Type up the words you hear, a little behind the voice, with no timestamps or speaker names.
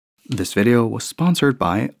This video was sponsored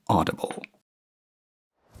by Audible.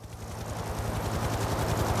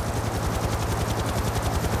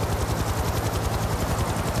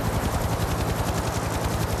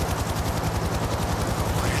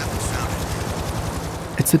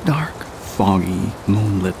 It's a dark, foggy,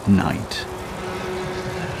 moonlit night,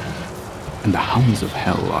 and the hounds of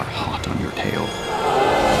hell are hot on your tail.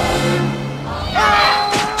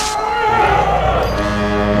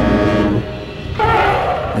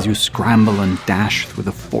 As you scramble and dash through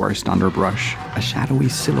the forest underbrush, a shadowy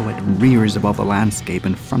silhouette rears above the landscape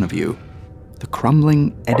in front of you, the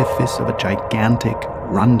crumbling edifice of a gigantic,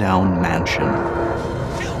 rundown mansion.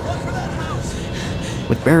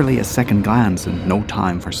 With barely a second glance and no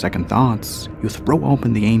time for second thoughts, you throw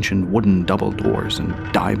open the ancient wooden double doors and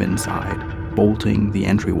dive inside, bolting the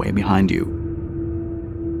entryway behind you.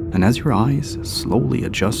 And as your eyes slowly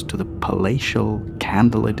adjust to the palatial,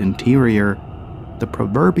 candlelit interior, the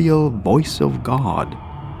proverbial voice of God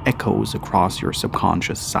echoes across your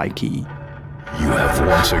subconscious psyche. You have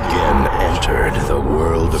once again entered the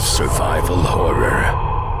world of survival horror.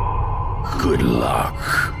 Good luck.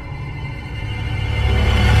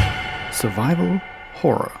 Survival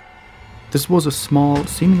horror. This was a small,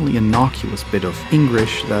 seemingly innocuous bit of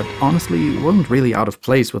English that honestly wasn't really out of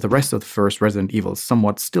place with the rest of the first Resident Evil's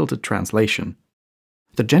somewhat stilted translation.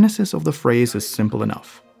 The genesis of the phrase is simple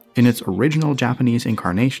enough. In its original Japanese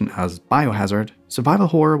incarnation as Biohazard, survival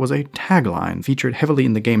horror was a tagline featured heavily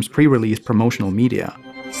in the game's pre-release promotional media.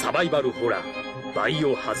 Survival horror,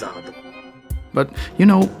 Biohazard. But, you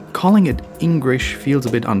know, calling it English feels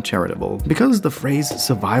a bit uncharitable, because the phrase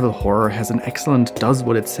survival horror has an excellent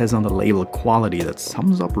does-what-it-says-on-the-label quality that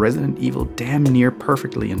sums up Resident Evil damn near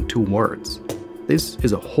perfectly in 2 words. This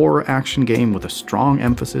is a horror action game with a strong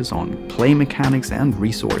emphasis on play mechanics and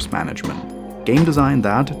resource management. Game design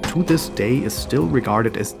that, to this day, is still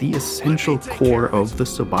regarded as the essential core of the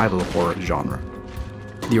survival horror genre.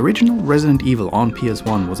 The original Resident Evil on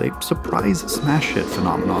PS1 was a surprise smash hit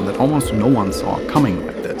phenomenon that almost no one saw coming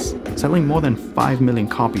like this, selling more than 5 million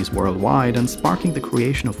copies worldwide and sparking the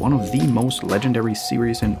creation of one of the most legendary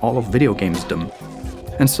series in all of video gamesdom.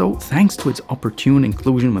 And so, thanks to its opportune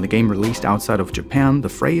inclusion when the game released outside of Japan, the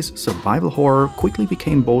phrase survival horror quickly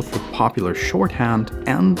became both the popular shorthand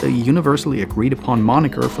and a universally agreed upon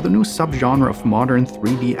moniker for the new subgenre of modern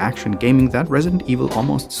 3D action gaming that Resident Evil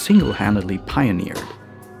almost single-handedly pioneered.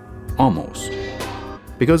 Almost.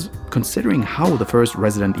 Because considering how the first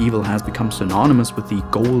Resident Evil has become synonymous with the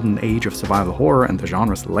golden age of survival horror and the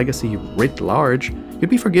genre's legacy writ large,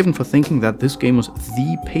 you'd be forgiven for thinking that this game was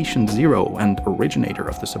the patient zero and originator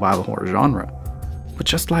of the survival horror genre. But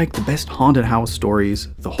just like the best haunted house stories,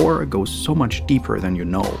 the horror goes so much deeper than you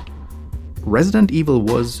know. Resident Evil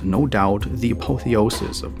was, no doubt, the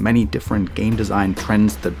apotheosis of many different game design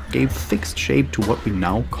trends that gave fixed shape to what we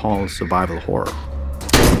now call survival horror.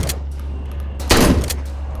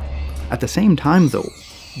 At the same time though,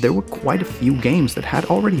 there were quite a few games that had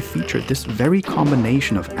already featured this very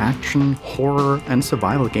combination of action, horror, and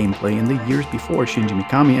survival gameplay in the years before Shinji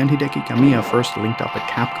Mikami and Hideki Kamiya first linked up at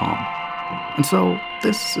Capcom. And so,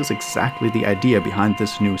 this is exactly the idea behind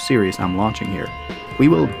this new series I'm launching here. We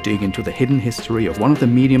will dig into the hidden history of one of the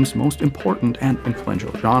medium's most important and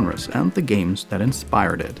influential genres, and the games that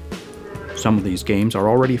inspired it. Some of these games are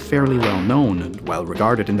already fairly well known and well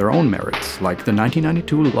regarded in their own merits, like the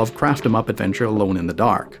 1992 Lovecraft em-up adventure Alone in the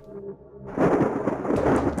Dark.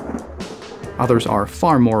 Others are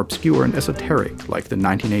far more obscure and esoteric, like the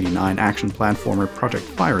 1989 action platformer Project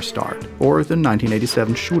Firestart, or the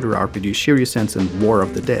 1987 shooter RPG Shiryu and War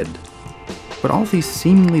of the Dead. But all these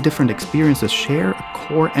seemingly different experiences share a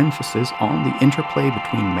core emphasis on the interplay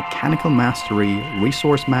between mechanical mastery,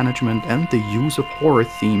 resource management, and the use of horror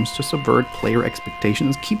themes to subvert player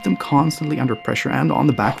expectations, keep them constantly under pressure and on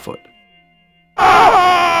the back foot.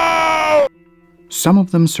 Some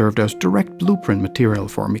of them served as direct blueprint material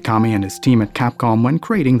for Mikami and his team at Capcom when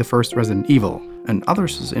creating the first Resident Evil, and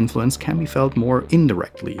others' influence can be felt more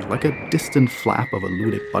indirectly, like a distant flap of a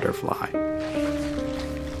ludic butterfly.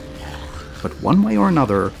 But one way or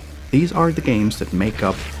another, these are the games that make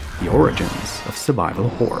up the origins of survival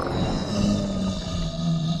horror.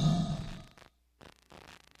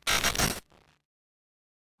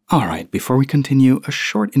 Alright, before we continue, a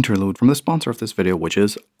short interlude from the sponsor of this video, which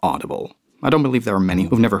is Audible. I don't believe there are many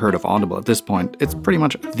who've never heard of Audible at this point. It's pretty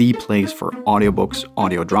much the place for audiobooks,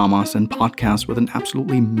 audio dramas, and podcasts with an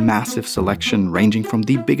absolutely massive selection ranging from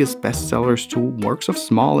the biggest bestsellers to works of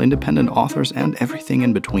small independent authors and everything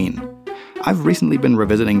in between. I've recently been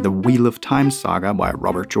revisiting the Wheel of Time saga by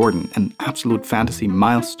Robert Jordan, an absolute fantasy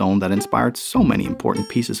milestone that inspired so many important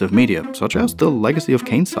pieces of media, such as the Legacy of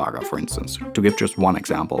Kain saga, for instance, to give just one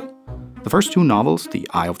example. The first two novels, The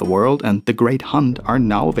Eye of the World and The Great Hunt, are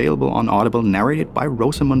now available on Audible, narrated by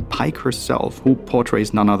Rosamund Pike herself, who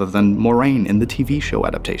portrays none other than Moraine in the TV show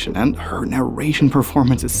adaptation, and her narration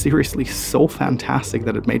performance is seriously so fantastic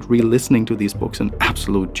that it made re-listening to these books an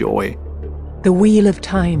absolute joy. The wheel of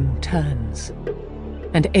time turns,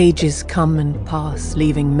 and ages come and pass,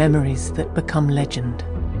 leaving memories that become legend.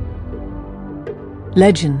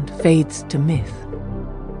 Legend fades to myth.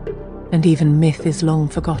 And even myth is long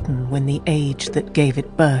forgotten when the age that gave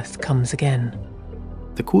it birth comes again.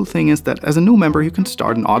 The cool thing is that as a new member, you can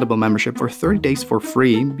start an Audible membership for 30 days for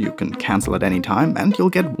free, you can cancel at any time, and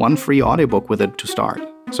you'll get one free audiobook with it to start.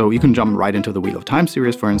 So you can jump right into the Wheel of Time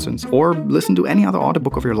series, for instance, or listen to any other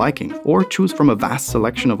audiobook of your liking, or choose from a vast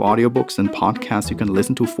selection of audiobooks and podcasts you can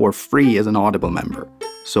listen to for free as an Audible member.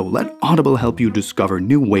 So let Audible help you discover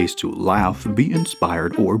new ways to laugh, be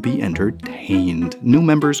inspired, or be entertained. New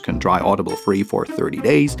members can try Audible free for 30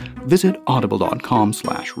 days. Visit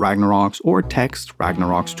audible.com/RagnarRox or text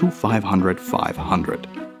RagnarRox to 500-500.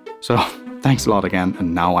 So thanks a lot again,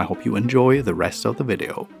 and now I hope you enjoy the rest of the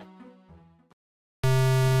video.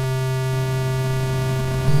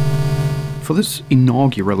 For this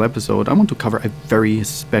inaugural episode, I want to cover a very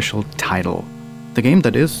special title. The game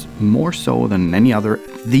that is, more so than any other,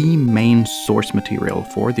 the main source material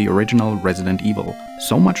for the original Resident Evil.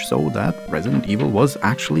 So much so that Resident Evil was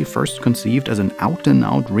actually first conceived as an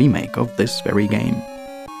out-and-out remake of this very game.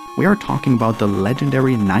 We are talking about the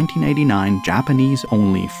legendary 1989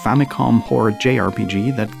 Japanese-only Famicom Horror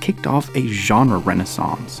JRPG that kicked off a genre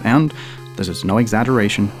renaissance and, this is no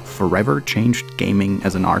exaggeration, forever changed gaming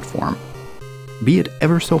as an art form. Be it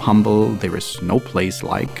ever so humble, there is no place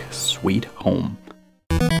like Sweet Home.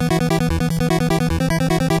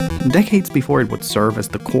 Decades before it would serve as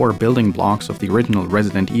the core building blocks of the original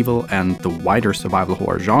Resident Evil and the wider survival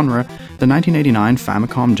horror genre, the 1989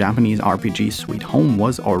 Famicom Japanese RPG Sweet Home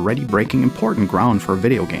was already breaking important ground for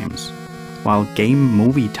video games. While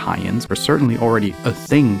game-movie tie-ins were certainly already a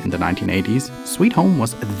thing in the 1980s, Sweet Home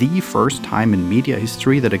was the first time in media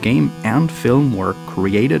history that a game and film were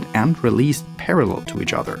created and released parallel to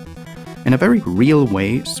each other. In a very real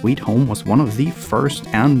way, Sweet Home was one of the first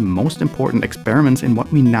and most important experiments in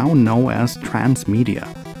what we now know as transmedia,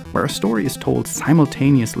 where a story is told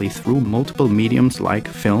simultaneously through multiple mediums like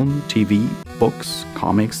film, TV, books,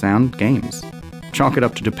 comics, and games. Chalk it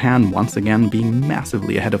up to Japan once again being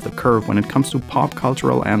massively ahead of the curve when it comes to pop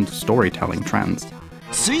cultural and storytelling trends.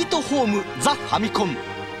 Sweet Home The Famicom.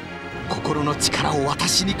 心の力を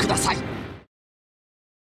私にください.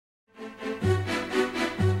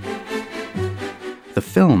 The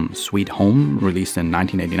film Sweet Home, released in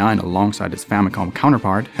 1989 alongside its Famicom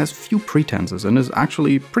counterpart, has few pretenses and is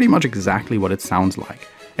actually pretty much exactly what it sounds like.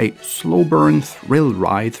 A slow-burn thrill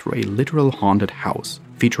ride through a literal haunted house,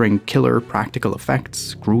 featuring killer practical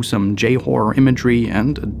effects, gruesome J-horror imagery,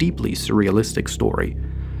 and a deeply surrealistic story.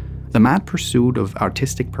 The mad pursuit of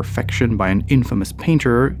artistic perfection by an infamous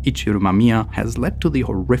painter, Ichiro Mamiya, has led to the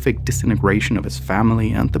horrific disintegration of his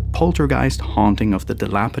family and the poltergeist haunting of the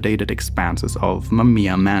dilapidated expanses of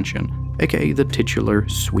Mamiya Mansion, aka the titular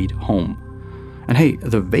Sweet Home. And hey,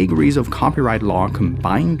 the vagaries of copyright law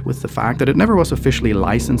combined with the fact that it never was officially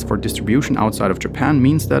licensed for distribution outside of Japan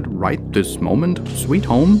means that right this moment, Sweet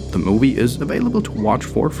Home, the movie, is available to watch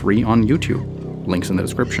for free on YouTube. Links in the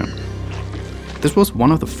description. This was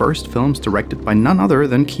one of the first films directed by none other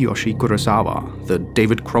than Kiyoshi Kurosawa, the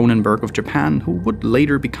David Cronenberg of Japan, who would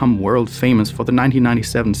later become world famous for the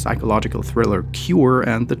 1997 psychological thriller Cure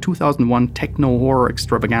and the 2001 techno-horror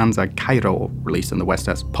extravaganza Cairo, released in the West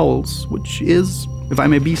as Pulse, which is, if I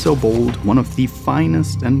may be so bold, one of the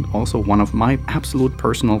finest and also one of my absolute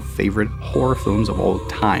personal favorite horror films of all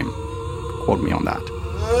time. Quote me on that.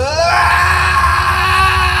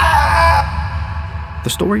 The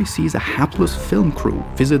story sees a hapless film crew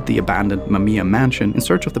visit the abandoned Mamiya Mansion in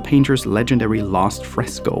search of the painter's legendary lost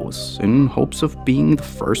frescoes, in hopes of being the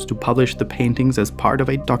first to publish the paintings as part of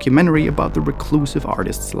a documentary about the reclusive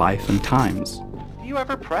artist's life and times. Do you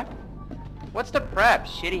ever prep? What's the prep?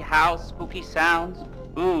 Shitty house, spooky sounds?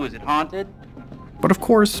 Ooh, is it haunted? But of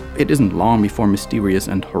course, it isn't long before mysterious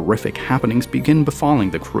and horrific happenings begin befalling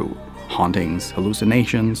the crew. Hauntings,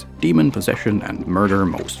 hallucinations, demon possession, and murder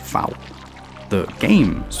most foul. The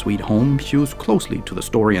game, Sweet Home, hews closely to the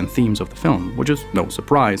story and themes of the film, which is no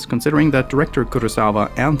surprise, considering that director Kurosawa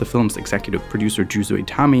and the film's executive producer Juzo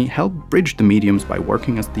Itami helped bridge the mediums by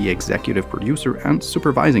working as the executive producer and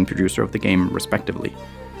supervising producer of the game, respectively.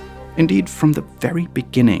 Indeed, from the very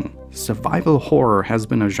beginning, survival horror has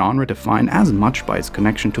been a genre defined as much by its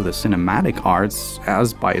connection to the cinematic arts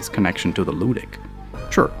as by its connection to the ludic.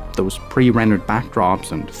 Sure, those pre-rendered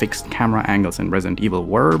backdrops and fixed camera angles in Resident Evil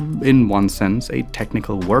were, in one sense, a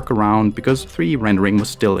technical workaround because 3D rendering was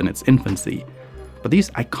still in its infancy. But these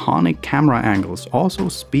iconic camera angles also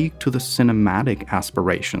speak to the cinematic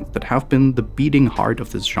aspirations that have been the beating heart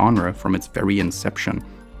of this genre from its very inception.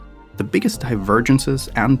 The biggest divergences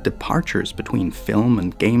and departures between film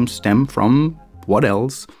and game stem from, what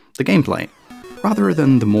else, the gameplay. Rather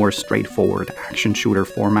than the more straightforward action shooter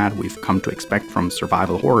format we've come to expect from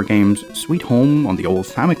survival horror games, Sweet Home on the old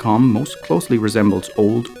Famicom most closely resembles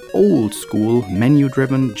old school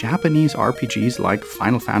menu-driven Japanese RPGs like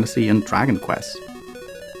Final Fantasy and Dragon Quest.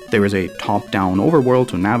 There is a top-down overworld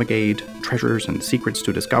to navigate, treasures and secrets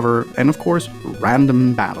to discover, and of course,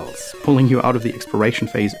 random battles, pulling you out of the exploration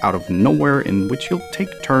phase out of nowhere in which you'll take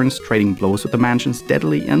turns trading blows with the mansion's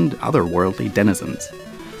deadly and otherworldly denizens.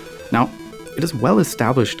 Now, it is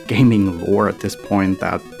well-established gaming lore at this point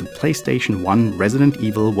that the PlayStation 1 Resident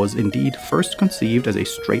Evil was indeed first conceived as a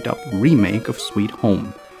straight-up remake of Sweet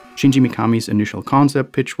Home. Shinji Mikami's initial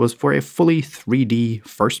concept pitch was for a fully 3D,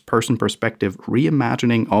 first-person perspective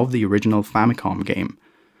reimagining of the original Famicom game.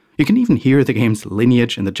 You can even hear the game's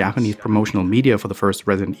lineage in the Japanese promotional media for the first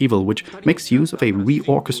Resident Evil, which makes use of a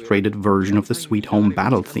reorchestrated version of the Sweet Home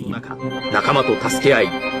battle theme.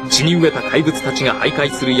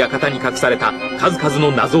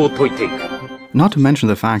 Not to mention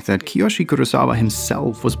the fact that Kiyoshi Kurosawa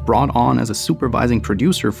himself was brought on as a supervising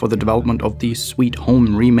producer for the development of the Sweet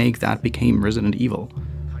Home remake that became Resident Evil.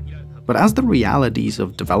 But as the realities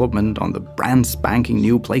of development on the brand spanking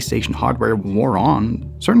new PlayStation hardware wore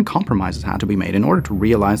on, certain compromises had to be made in order to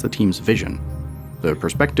realize the team's vision. The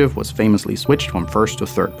perspective was famously switched from first to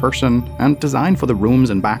third person, and design for the rooms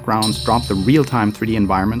and backgrounds dropped the real-time 3D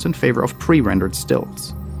environments in favor of pre-rendered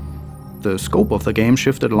stills. The scope of the game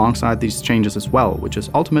shifted alongside these changes as well, which is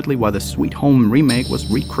ultimately why the Sweet Home remake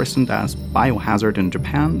was rechristened as Biohazard in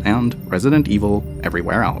Japan and Resident Evil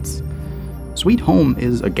everywhere else. Sweet Home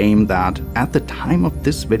is a game that, at the time of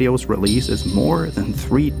this video's release, is more than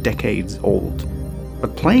 3 decades old.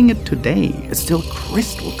 But playing it today, it's still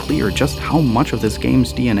crystal clear just how much of this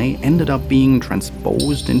game's DNA ended up being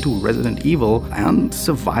transposed into Resident Evil and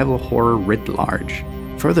survival horror writ large,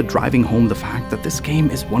 further driving home the fact that this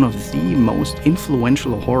game is one of the most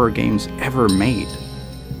influential horror games ever made.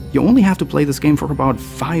 You only have to play this game for about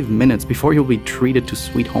 5 minutes before you'll be treated to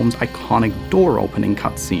Sweet Home's iconic door-opening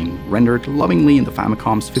cutscene, rendered lovingly in the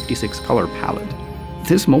Famicom's 56-color palette.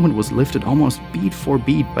 This moment was lifted almost beat for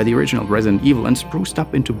beat by the original Resident Evil and spruced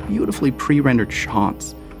up into beautifully pre-rendered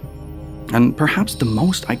shots. And perhaps the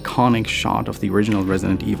most iconic shot of the original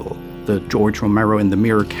Resident Evil, the George Romero in the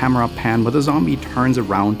mirror camera pan where the zombie turns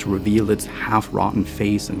around to reveal its half-rotten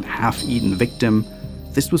face and half-eaten victim.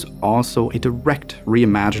 This was also a direct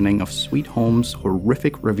reimagining of Sweet Home's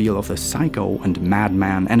horrific reveal of the psycho and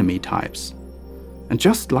madman enemy types. And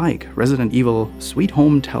just like Resident Evil, Sweet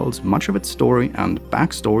Home tells much of its story and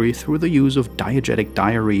backstory through the use of diegetic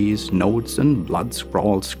diaries, notes, and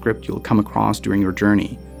blood-scrawled script you'll come across during your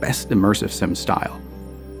journey, best immersive sim style.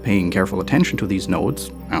 Paying careful attention to these notes,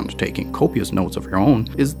 and taking copious notes of your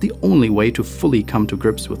own, is the only way to fully come to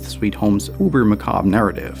grips with Sweet Home's uber-macabre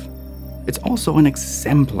narrative. It's also an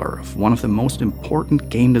exemplar of one of the most important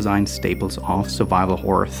game design staples of survival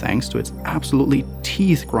horror thanks to its absolutely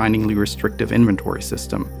teeth-grindingly restrictive inventory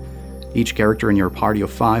system. Each character in your party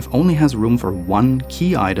of 5 only has room for 1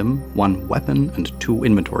 key item, 1 weapon, and 2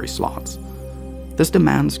 inventory slots. This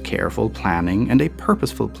demands careful planning and a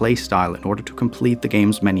purposeful playstyle in order to complete the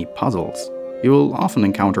game's many puzzles. You will often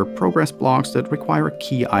encounter progress blocks that require a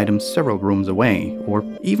key item several rooms away, or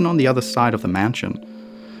even on the other side of the mansion.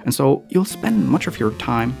 And so you'll spend much of your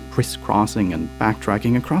time crisscrossing and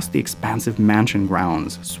backtracking across the expansive mansion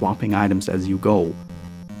grounds, swapping items as you go.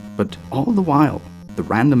 But all the while, the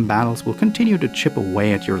random battles will continue to chip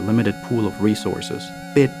away at your limited pool of resources,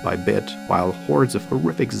 bit by bit, while hordes of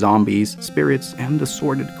horrific zombies, spirits, and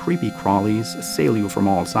assorted creepy crawlies assail you from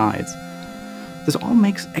all sides. This all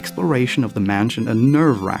makes exploration of the mansion a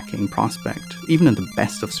nerve-wracking prospect, even in the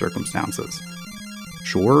best of circumstances.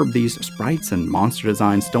 Sure, these sprites and monster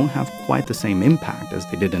designs don't have quite the same impact as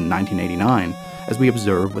they did in 1989, as we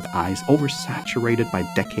observe with eyes oversaturated by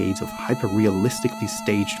decades of hyper-realistically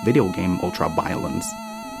staged video game ultra-violence.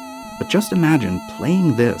 But just imagine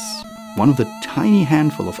playing this, one of the tiny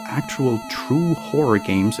handful of actual true horror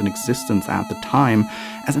games in existence at the time,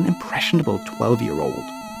 as an impressionable 12-year-old.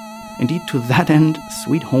 Indeed, to that end,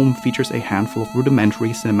 Sweet Home features a handful of rudimentary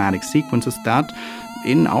cinematic sequences that,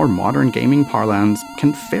 in our modern gaming parlance,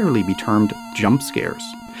 can fairly be termed jump scares.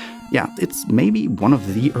 Yeah, it's maybe one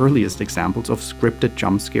of the earliest examples of scripted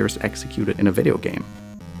jump scares executed in a video game.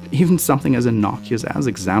 Even something as innocuous as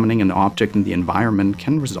examining an object in the environment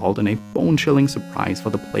can result in a bone-chilling surprise for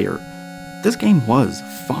the player. This game was,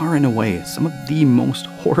 far and away, some of the most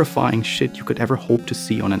horrifying shit you could ever hope to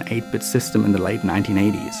see on an 8-bit system in the late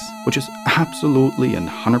 1980s, which is absolutely and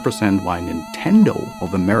 100% why Nintendo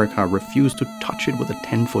of America refused to touch it with a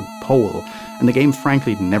 10-foot pole, and the game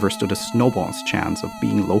frankly never stood a snowball's chance of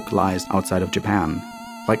being localized outside of Japan.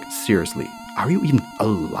 Like, seriously, are you even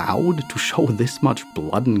allowed to show this much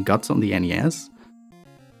blood and guts on the NES?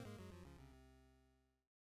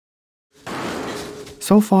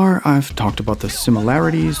 So far, I've talked about the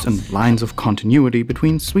similarities and lines of continuity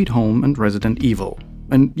between Sweet Home and Resident Evil.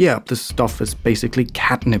 And yeah, this stuff is basically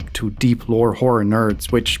catnip to deep lore horror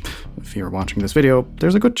nerds, which, if you're watching this video,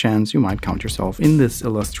 there's a good chance you might count yourself in this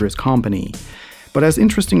illustrious company. But as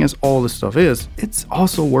interesting as all this stuff is, it's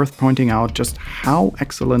also worth pointing out just how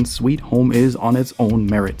excellent Sweet Home is on its own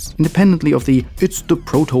merits, independently of the "it's the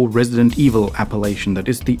proto-Resident Evil" appellation that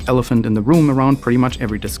is the elephant in the room around pretty much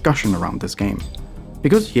every discussion around this game.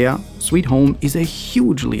 Because yeah, Sweet Home is a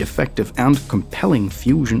hugely effective and compelling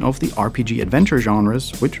fusion of the RPG adventure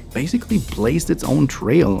genres, which basically blazed its own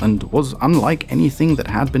trail and was unlike anything that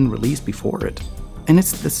had been released before it. And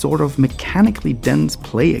it's the sort of mechanically dense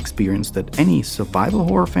play experience that any survival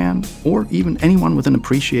horror fan, or even anyone with an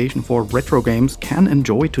appreciation for retro games, can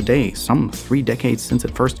enjoy today, some 3 decades since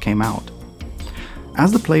it first came out.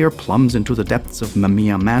 As the player plumbs into the depths of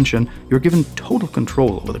Mamiya Mansion, you're given total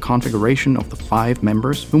control over the configuration of the 5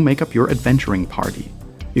 members who make up your adventuring party.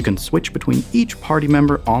 You can switch between each party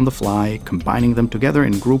member on the fly, combining them together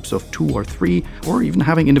in groups of 2 or 3, or even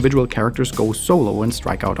having individual characters go solo and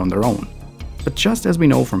strike out on their own. But just as we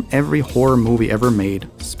know from every horror movie ever made,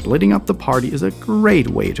 splitting up the party is a great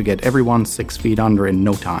way to get everyone 6 feet under in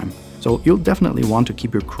no time. So you'll definitely want to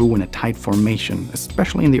keep your crew in a tight formation,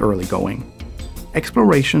 especially in the early going.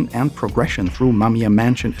 Exploration and progression through Mamiya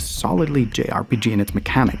Mansion is solidly JRPG in its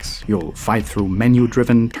mechanics. You'll fight through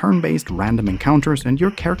menu-driven, turn-based random encounters, and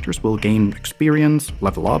your characters will gain experience,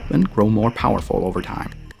 level up, and grow more powerful over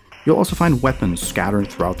time. You'll also find weapons scattered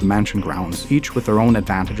throughout the mansion grounds, each with their own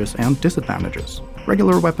advantages and disadvantages.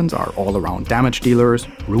 Regular weapons are all-around damage dealers,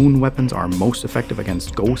 rune weapons are most effective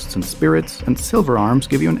against ghosts and spirits, and silver arms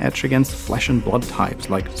give you an edge against flesh and blood types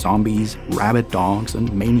like zombies, rabid dogs,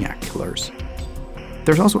 and maniac killers.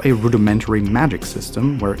 There's also a rudimentary magic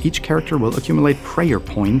system where each character will accumulate prayer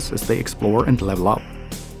points as they explore and level up.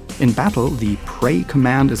 In battle, the pray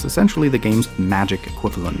command is essentially the game's magic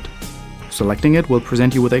equivalent. Selecting it will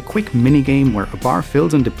present you with a quick minigame where a bar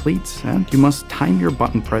fills and depletes, and you must time your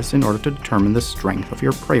button press in order to determine the strength of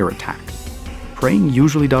your prayer attack. Praying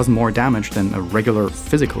usually does more damage than a regular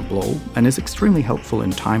physical blow, and is extremely helpful in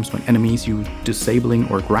times when enemies use disabling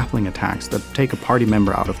or grappling attacks that take a party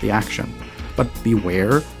member out of the action. But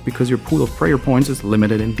beware, because your pool of prayer points is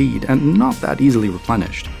limited indeed, and not that easily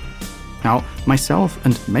replenished. Now, myself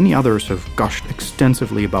and many others have gushed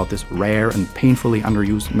extensively about this rare and painfully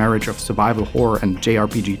underused marriage of survival horror and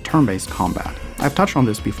JRPG turn-based combat. I've touched on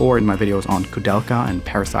this before in my videos on Kudelka and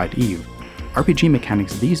Parasite Eve. RPG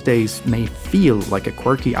mechanics these days may feel like a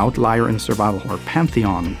quirky outlier in the survival horror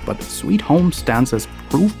pantheon, but Sweet Home stands as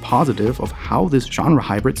proof positive of how this genre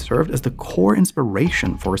hybrid served as the core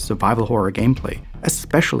inspiration for survival horror gameplay,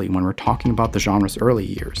 especially when we're talking about the genre's early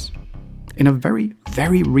years. In a very,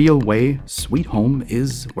 very real way, Sweet Home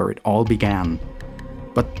is where it all began.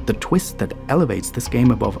 But the twist that elevates this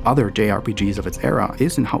game above other JRPGs of its era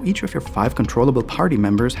is in how each of your 5 controllable party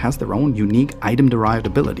members has their own unique item-derived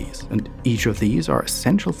abilities, and each of these are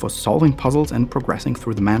essential for solving puzzles and progressing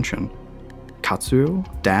through the mansion. Katsuo,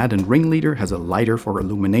 dad and ringleader, has a lighter for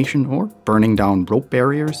illumination or burning down rope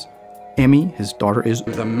barriers. Emi, his daughter, is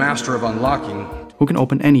the master of unlocking, who can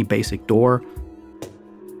open any basic door.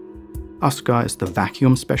 Asuka is the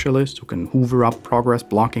vacuum specialist who can hoover up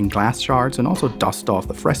progress-blocking glass shards and also dust off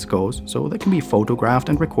the frescoes so they can be photographed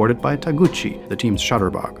and recorded by Taguchi, the team's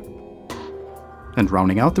shutterbug. And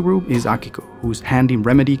rounding out the group is Akiko, whose handy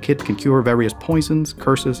remedy kit can cure various poisons,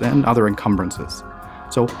 curses, and other encumbrances.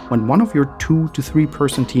 So when one of your 2 to 3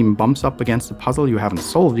 person team bumps up against a puzzle you haven't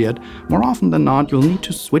solved yet, more often than not you'll need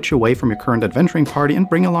to switch away from your current adventuring party and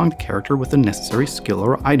bring along the character with the necessary skill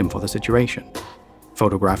or item for the situation.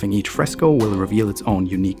 Photographing each fresco will reveal its own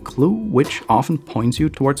unique clue, which often points you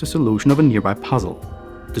towards a solution of a nearby puzzle.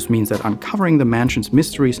 This means that uncovering the mansion's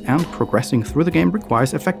mysteries and progressing through the game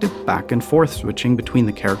requires effective back and forth switching between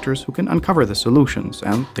the characters who can uncover the solutions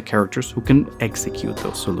and the characters who can execute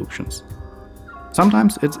those solutions.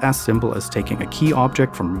 Sometimes it's as simple as taking a key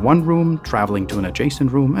object from one room, traveling to an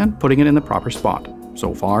adjacent room, and putting it in the proper spot.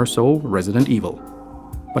 So far, so Resident Evil.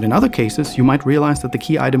 But in other cases, you might realize that the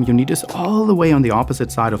key item you need is all the way on the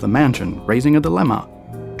opposite side of the mansion, raising a dilemma.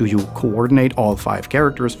 Do you coordinate all 5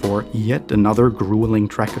 characters for yet another grueling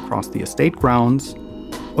trek across the estate grounds?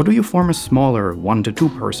 Or do you form a smaller 1 to 2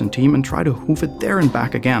 person team and try to hoof it there and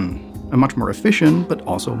back again? A much more efficient, but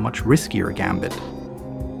also much riskier gambit.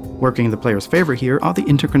 Working in the player's favor here are the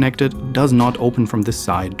interconnected, does not open from this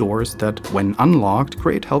side doors that, when unlocked,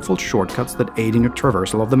 create helpful shortcuts that aid in your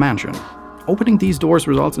traversal of the mansion. Opening these doors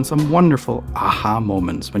results in some wonderful aha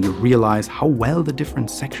moments when you realize how well the different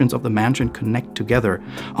sections of the mansion connect together,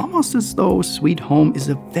 almost as though Sweet Home is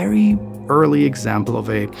a very early example of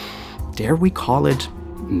a, dare we call it,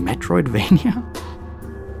 Metroidvania?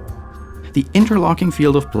 The interlocking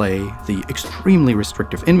field of play, the extremely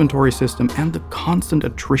restrictive inventory system, and the constant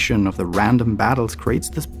attrition of the random battles creates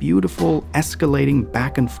this beautiful, escalating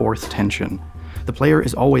back and forth tension. The player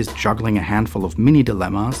is always juggling a handful of mini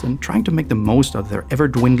dilemmas and trying to make the most of their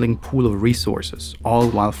ever-dwindling pool of resources, all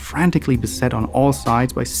while frantically beset on all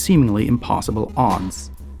sides by seemingly impossible odds.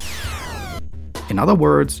 In other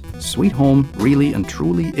words, Sweet Home really and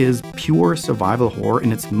truly is pure survival horror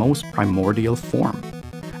in its most primordial form.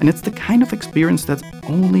 And it's the kind of experience that's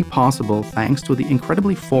only possible thanks to the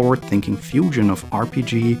incredibly forward-thinking fusion of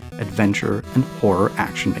RPG, adventure, and horror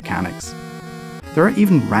action mechanics. There are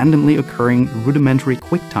even randomly occurring rudimentary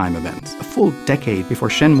QuickTime events, a full decade before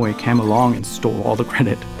Shenmue came along and stole all the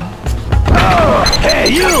credit. Oh,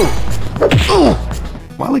 hey, you!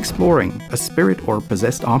 While exploring, a spirit or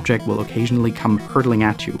possessed object will occasionally come hurtling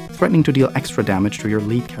at you, threatening to deal extra damage to your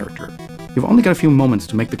lead character. You've only got a few moments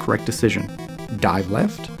to make the correct decision. Dive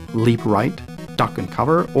left, leap right, duck and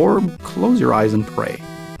cover, or close your eyes and pray.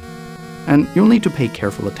 And you'll need to pay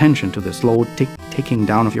careful attention to the slow ticking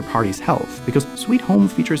down of your party's health, because Sweet Home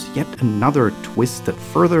features yet another twist that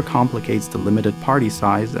further complicates the limited party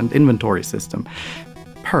size and inventory system.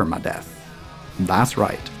 Permadeath. That's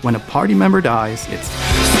right, when a party member dies, it's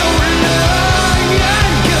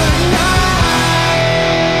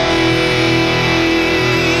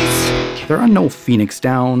There are no Phoenix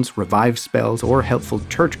Downs, revive spells, or helpful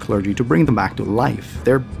church clergy to bring them back to life.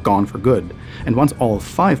 They're gone for good. And once all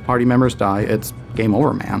 5 party members die, it's game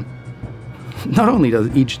over, man. Not only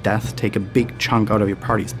does each death take a big chunk out of your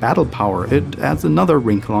party's battle power, it adds another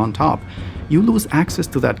wrinkle on top. You lose access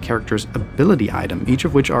to that character's ability item, each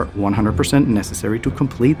of which are 100% necessary to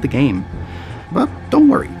complete the game. But don't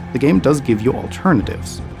worry, the game does give you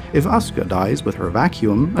alternatives. If Asuka dies with her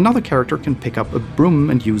vacuum, another character can pick up a broom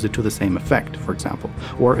and use it to the same effect, for example.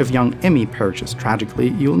 Or if young Emmy perishes tragically,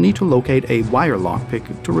 you'll need to locate a wire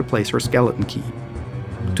lockpick to replace her skeleton key.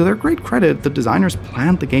 To their great credit, the designers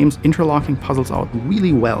planned the game's interlocking puzzles out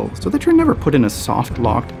really well, so that you're never put in a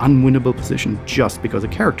soft-locked, unwinnable position just because a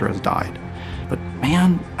character has died. But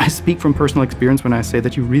man, I speak from personal experience when I say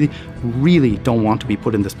that you really don't want to be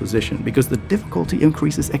put in this position, because the difficulty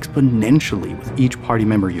increases exponentially with each party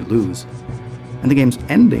member you lose. And the game's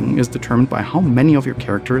ending is determined by how many of your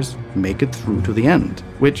characters make it through to the end,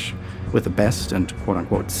 which, with the best and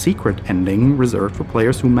quote-unquote secret ending reserved for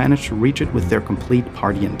players who manage to reach it with their complete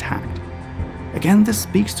party intact. Again, this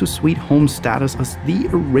speaks to Sweet Home's status as the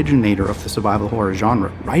originator of the survival horror genre,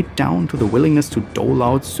 right down to the willingness to dole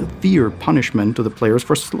out severe punishment to the players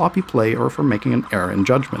for sloppy play or for making an error in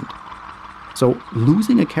judgment. So,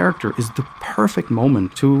 losing a character is the perfect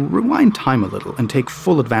moment to rewind time a little and take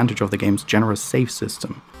full advantage of the game's generous save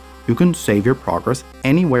system. You can save your progress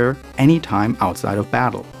anywhere, anytime outside of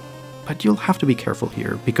battle. But you'll have to be careful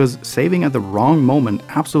here, because saving at the wrong moment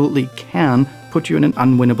absolutely can put you in an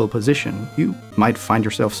unwinnable position. You might find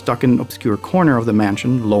yourself stuck in an obscure corner of the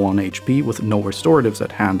mansion, low on HP, with no restoratives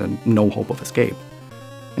at hand and no hope of escape.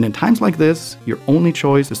 And in times like this, your only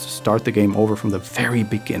choice is to start the game over from the very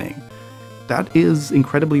beginning. That is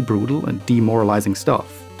incredibly brutal and demoralizing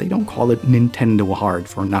stuff. They don't call it Nintendo hard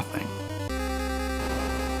for nothing.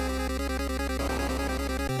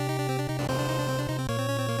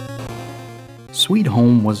 Sweet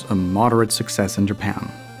Home was a moderate success in Japan.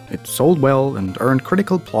 It sold well and earned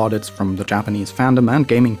critical plaudits from the Japanese fandom and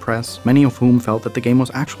gaming press, many of whom felt that the game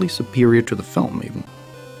was actually superior to the film even.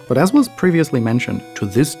 But as was previously mentioned, to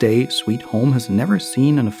this day Sweet Home has never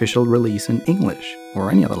seen an official release in English,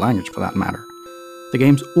 or any other language for that matter. The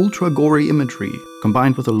game's ultra-gory imagery,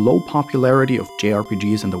 combined with the low popularity of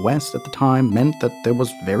JRPGs in the West at the time, meant that there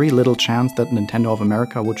was very little chance that Nintendo of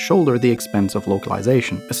America would shoulder the expense of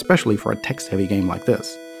localization, especially for a text-heavy game like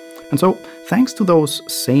this. And so, thanks to those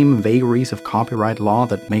same vagaries of copyright law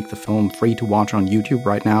that make the film free to watch on YouTube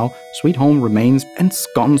right now, Sweet Home remains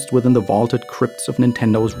ensconced within the vaulted crypts of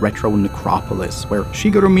Nintendo's retro necropolis, where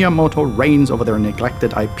Shigeru Miyamoto reigns over their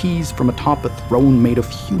neglected IPs from atop a throne made of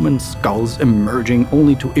human skulls, emerging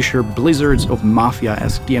only to issue blizzards of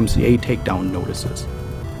mafia-esque DMCA takedown notices.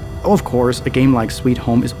 Of course, a game like Sweet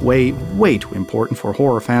Home is way, way too important for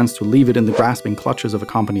horror fans to leave it in the grasping clutches of a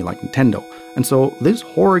company like Nintendo, and so this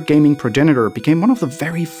horror gaming progenitor became one of the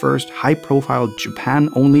very first high-profile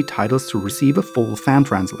Japan-only titles to receive a full fan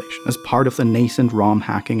translation as part of the nascent ROM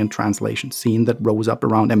hacking and translation scene that rose up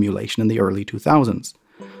around emulation in the early 2000s.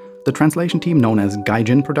 The translation team known as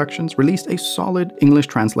Gaijin Productions released a solid English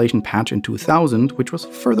translation patch in 2000, which was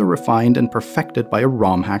further refined and perfected by a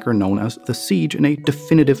ROM hacker known as The Siege in a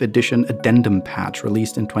Definitive Edition Addendum patch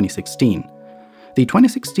released in 2016. The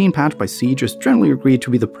 2016 patch by Siege is generally agreed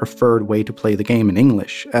to be the preferred way to play the game in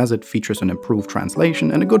English, as it features an improved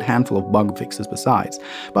translation and a good handful of bug fixes besides.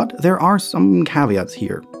 But there are some caveats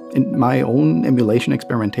here. In my own emulation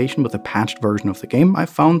experimentation with a patched version of the game, I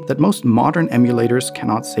found that most modern emulators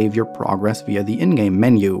cannot save your progress via the in-game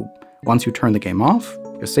menu. Once you turn the game off,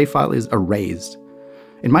 your save file is erased.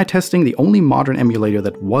 In my testing, the only modern emulator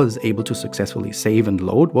that was able to successfully save and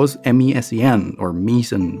load was MESEN, or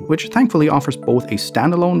Meisen, which thankfully offers both a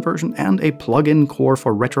standalone version and a plug-in core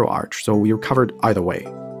for RetroArch, so you're covered either way.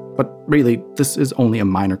 But really, this is only a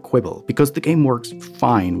minor quibble, because the game works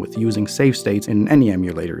fine with using save states in any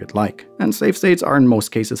emulator you'd like, and save states are in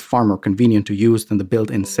most cases far more convenient to use than the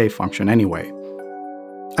built-in save function anyway.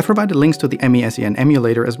 I've provided links to the MESEN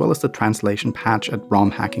emulator as well as the translation patch at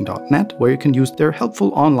romhacking.net, where you can use their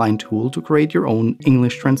helpful online tool to create your own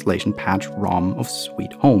English translation patch ROM of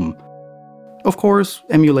Sweet Home. Of course,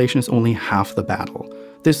 emulation is only half the battle.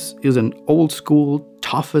 This is an old-school,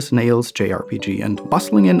 tough-as-nails JRPG, and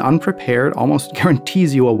bustling in unprepared almost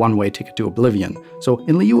guarantees you a one-way ticket to oblivion. So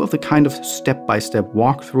in lieu of the kind of step-by-step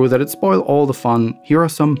walkthrough that'd spoil all the fun, here are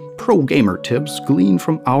some pro-gamer tips gleaned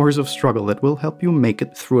from hours of struggle that will help you make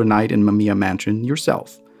it through a night in Mamiya Mansion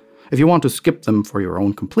yourself. If you want to skip them for your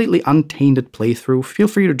own completely untainted playthrough, feel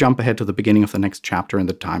free to jump ahead to the beginning of the next chapter in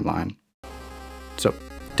the timeline. So,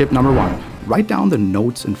 tip number 1. Write down the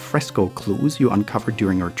notes and fresco clues you uncovered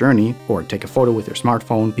during your journey, or take a photo with your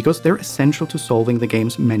smartphone, because they're essential to solving the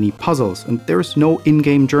game's many puzzles, and there is no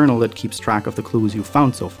in-game journal that keeps track of the clues you've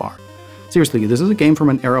found so far. Seriously, this is a game from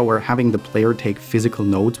an era where having the player take physical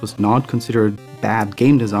notes was not considered bad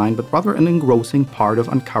game design, but rather an engrossing part of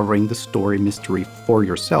uncovering the story mystery for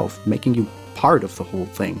yourself, making you part of the whole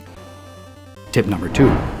thing. Tip number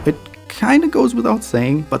 2. It kinda goes without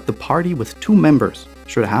saying, but the party with 2 members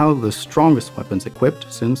should have the strongest weapons equipped,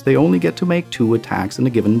 since they only get to make 2 attacks in a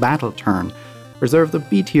given battle turn. Reserve the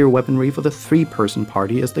B-tier weaponry for the 3-person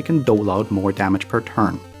party, as they can dole out more damage per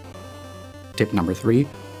turn. Tip number 3.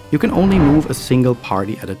 You can only move a single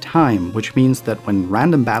party at a time, which means that when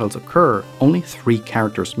random battles occur, only 3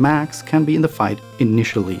 characters max can be in the fight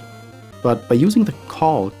initially. But by using the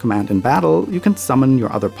call command in battle, you can summon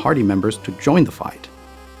your other party members to join the fight.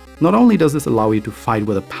 Not only does this allow you to fight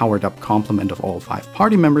with a powered-up complement of all 5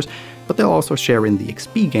 party members, but they'll also share in the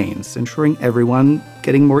XP gains, ensuring everyone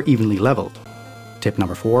getting more evenly leveled. Tip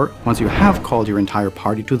number 4. Once you have called your entire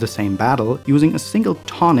party to the same battle, using a single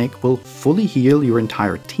tonic will fully heal your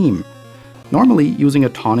entire team. Normally, using a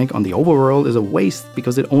tonic on the overworld is a waste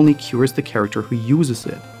because it only cures the character who uses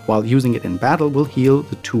it, while using it in battle will heal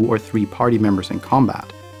the 2 or 3 party members in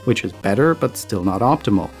combat, which is better but still not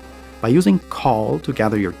optimal. By using Call to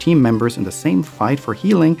gather your team members in the same fight for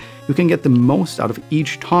healing, you can get the most out of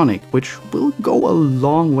each tonic, which will go a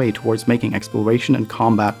long way towards making exploration and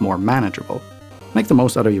combat more manageable. Make the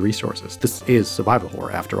most out of your resources. This is survival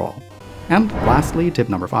horror after all. And lastly, tip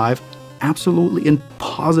number 5, absolutely and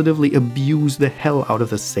positively abuse the hell out of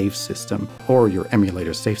the save system, or your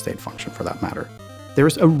emulator's save state function for that matter.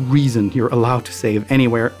 There's a reason you're allowed to save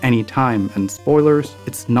anywhere, anytime, and spoilers,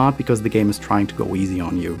 it's not because the game is trying to go easy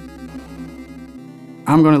on you.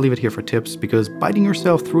 I'm gonna leave it here for tips, because biting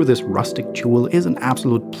yourself through this rustic jewel is an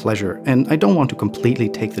absolute pleasure, and I don't want to completely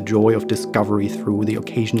take the joy of discovery through the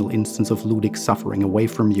occasional instance of ludic suffering away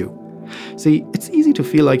from you. See, it's easy to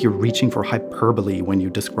feel like you're reaching for hyperbole when you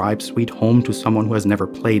describe Sweet Home to someone who has never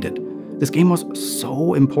played it. This game was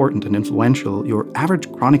so important and influential, your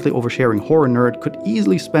average chronically oversharing horror nerd could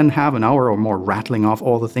easily spend half an hour or more rattling off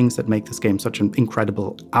all the things that make this game such an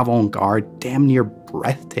incredible, avant-garde, damn near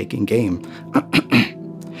breathtaking game.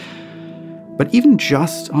 But even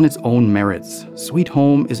just on its own merits, Sweet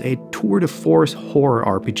Home is a tour de force horror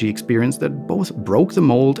RPG experience that both broke the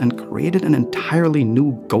mold and created an entirely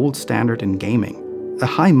new gold standard in gaming. A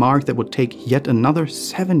high mark that would take yet another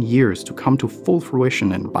 7 years to come to full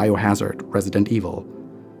fruition in Biohazard Resident Evil.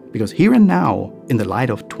 Because here and now, in the light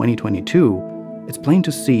of 2022, it's plain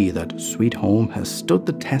to see that Sweet Home has stood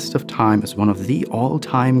the test of time as one of the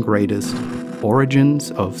all-time greatest origins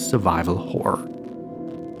of survival horror.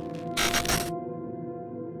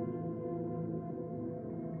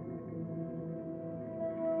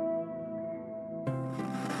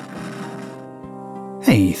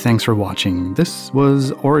 Hey, thanks for watching. This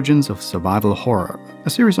was Origins of Survival Horror, a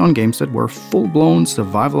series on games that were full-blown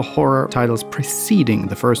survival horror titles preceding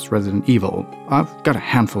the first Resident Evil. I've got a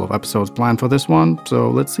handful of episodes planned for this one, so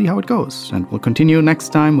let's see how it goes, and we'll continue next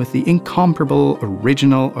time with the incomparable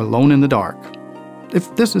original Alone in the Dark.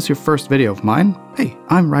 If this is your first video of mine, hey,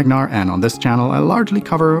 I'm Ragnar, and on this channel I largely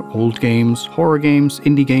cover old games, horror games,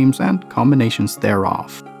 indie games, and combinations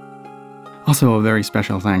thereof. Also, a very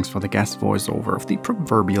special thanks for the guest voiceover of the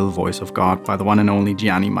proverbial voice of God by the one and only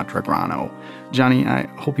Gianni Matragrano. Gianni, I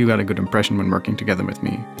hope you got a good impression when working together with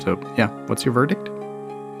me. So yeah, what's your verdict?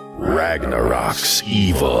 RagnarRox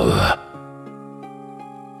evil.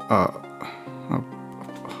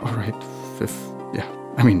 Alright,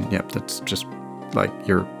 yeah, that's just like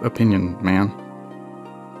your opinion, man.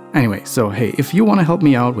 Anyway, so hey, if you want to help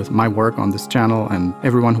me out with my work on this channel and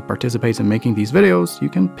everyone who participates in making these videos, you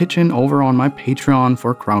can pitch in over on my Patreon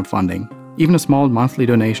for crowdfunding. Even a small monthly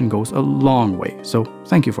donation goes a long way, so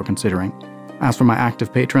thank you for considering. As for my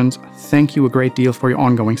active patrons, thank you a great deal for your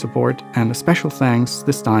ongoing support, and a special thanks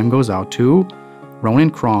this time goes out to Ronan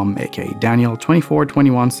Crom, aka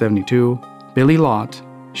Daniel242172, Billy Lott,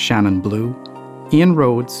 Shannon Blue, Ian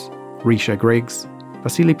Rhodes, Risha Griggs,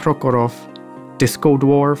 Vasily Prokhorov, Disco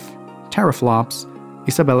Dwarf, Terraflops,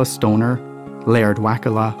 Isabella Stoner, Laird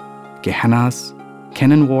Wakala, Gehennas,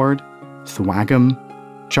 Kenan Ward, Thwagam,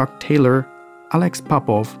 Chuck Taylor, Alex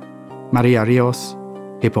Popov, Maria Rios,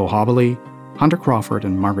 Hippo Hobbly, Hunter Crawford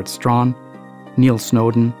and Margaret Strawn, Neil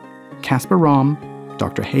Snowden, Casper Rom,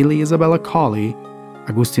 Dr. Haley Isabella Cawley,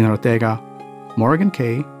 Agustin Ortega, Morgan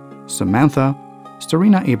Kay, Samantha,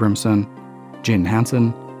 Storina Abramson, Jin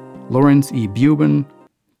Hansen, Lawrence E. Buben,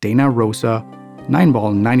 Dana Rosa,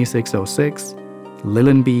 9ball9606,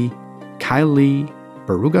 Lillian B, Kyle Lee,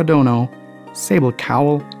 Baruga Dono, Sable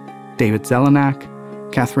Cowell, David Zelenak,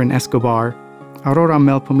 Catherine Escobar, Aurora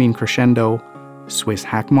Melpomene Crescendo, Swiss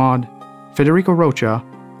Hackmod, Federico Rocha,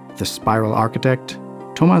 The Spiral Architect,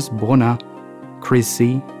 Thomas Bona, Chris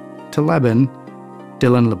C, Telebin,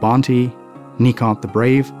 Dylan Labonte, Nikot the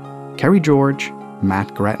Brave, Kerry George,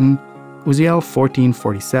 Matt Gretton,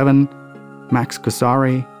 Uziel1447, Max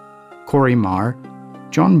Kusari, Corey Marr,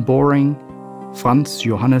 John Boring, Franz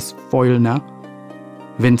Johannes Feulner,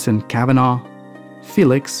 Vincent Kavanaugh,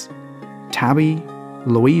 Felix, Tabby,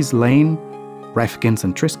 Louise Lane, Refkins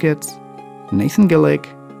and Triscuits, Nathan Gillick,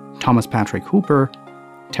 Thomas Patrick Hooper,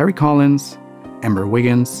 Terry Collins, Ember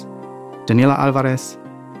Wiggins, Daniela Alvarez,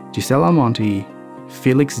 Giselle Almonte,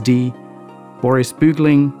 Felix D, Boris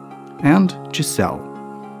Bügling, and Giselle.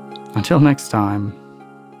 Until next time,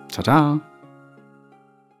 ta-ta!